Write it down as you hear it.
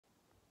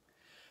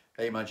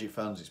Hey Magic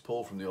fans, it's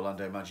Paul from the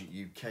Orlando Magic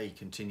UK,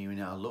 continuing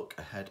our look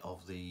ahead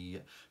of the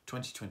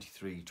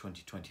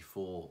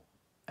 2023-2024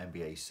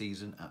 NBA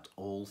season at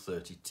all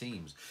 30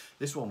 teams.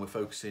 This one we're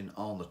focusing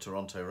on the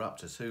Toronto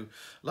Raptors, who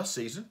last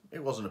season,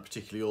 it wasn't a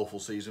particularly awful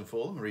season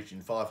for them,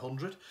 reaching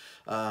 500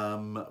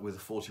 with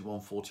a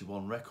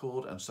 41-41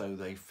 record, and so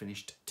they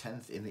finished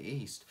 10th in the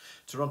East.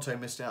 Toronto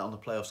missed out on the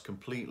playoffs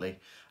completely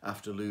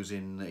after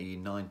losing the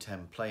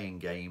 9-10 playing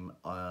game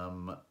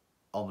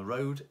on the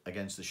road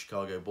against the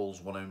Chicago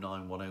Bulls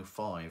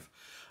 109-105.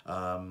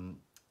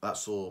 That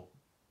saw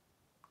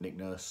Nick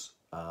Nurse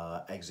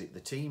exit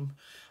the team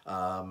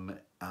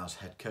as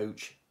head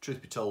coach.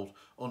 Truth be told,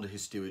 under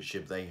his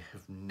stewardship, they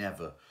have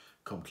never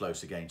come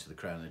close again to the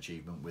crowning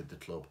achievement with the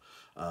club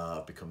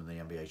becoming the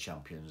NBA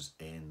champions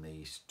in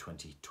the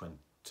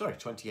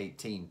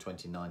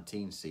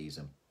 2018-2019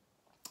 season.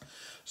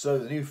 So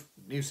the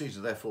new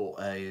season, therefore,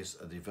 is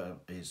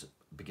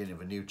beginning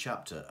of a new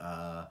chapter,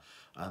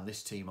 and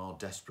this team are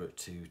desperate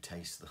to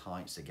taste the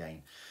heights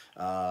again.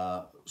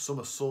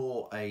 Summer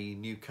saw a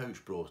new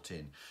coach brought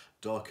in,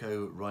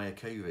 Darko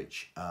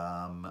Rajakovic,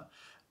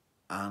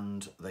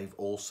 and they've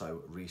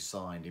also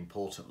re-signed,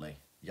 importantly,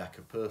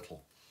 Jakob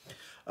Poeltl.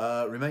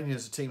 Remaining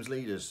as the team's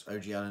leaders,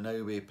 OG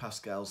Anunoby,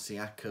 Pascal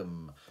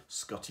Siakam,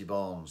 Scotty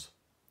Barnes.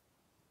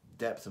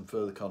 Depth and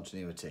further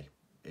continuity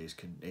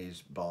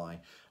is by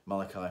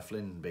Malachi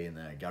Flynn being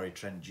there, Gary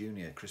Trent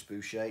Jr., Chris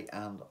Boucher,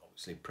 and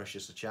obviously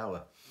Precious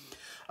Achiuwa.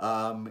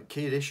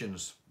 Key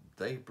additions,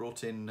 they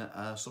brought in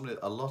somebody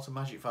a lot of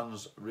Magic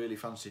fans really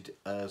fancied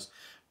as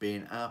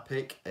being our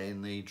pick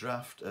in the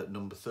draft. At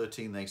number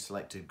 13 they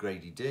selected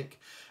Grady Dick,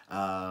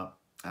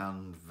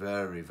 and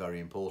very, very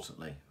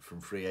importantly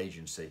from free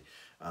agency,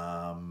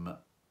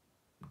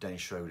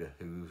 Dennis Schroeder,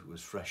 who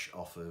was fresh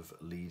off of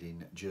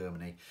leading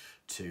Germany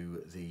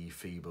to the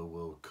FIBA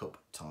World Cup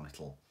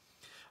title.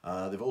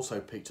 They've also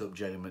picked up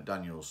Jalen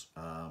McDaniels.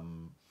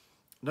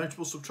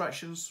 Notable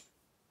subtractions,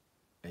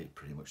 it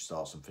pretty much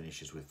starts and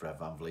finishes with Fred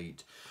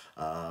VanVleet,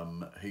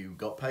 who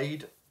got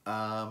paid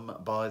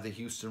by the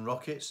Houston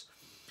Rockets.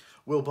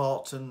 Will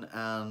Barton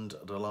and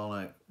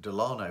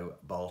Delano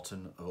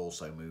Barton have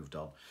also moved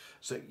on.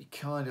 So you're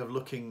kind of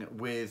looking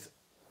with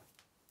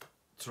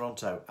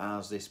Toronto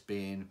as this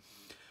being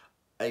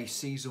a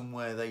season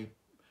where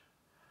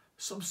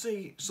some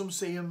see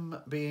them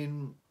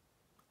being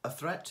a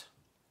threat,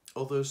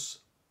 others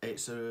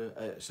it's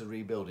a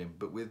rebuilding.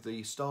 But with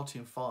the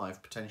starting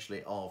five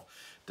potentially of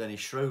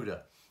Dennis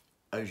Schroeder,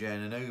 OG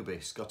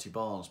Anunoby, Scotty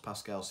Barnes,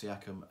 Pascal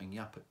Siakam, and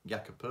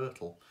Jakob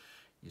Poeltl,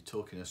 you're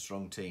talking a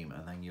strong team.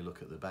 And then you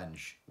look at the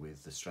bench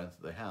with the strength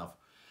that they have,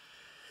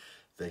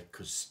 they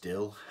could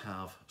still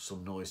have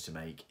some noise to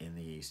make in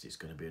the East. It's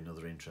going to be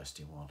another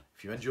interesting one.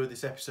 If you enjoyed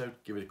this episode,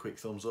 give it a quick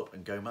thumbs up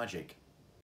and go Magic.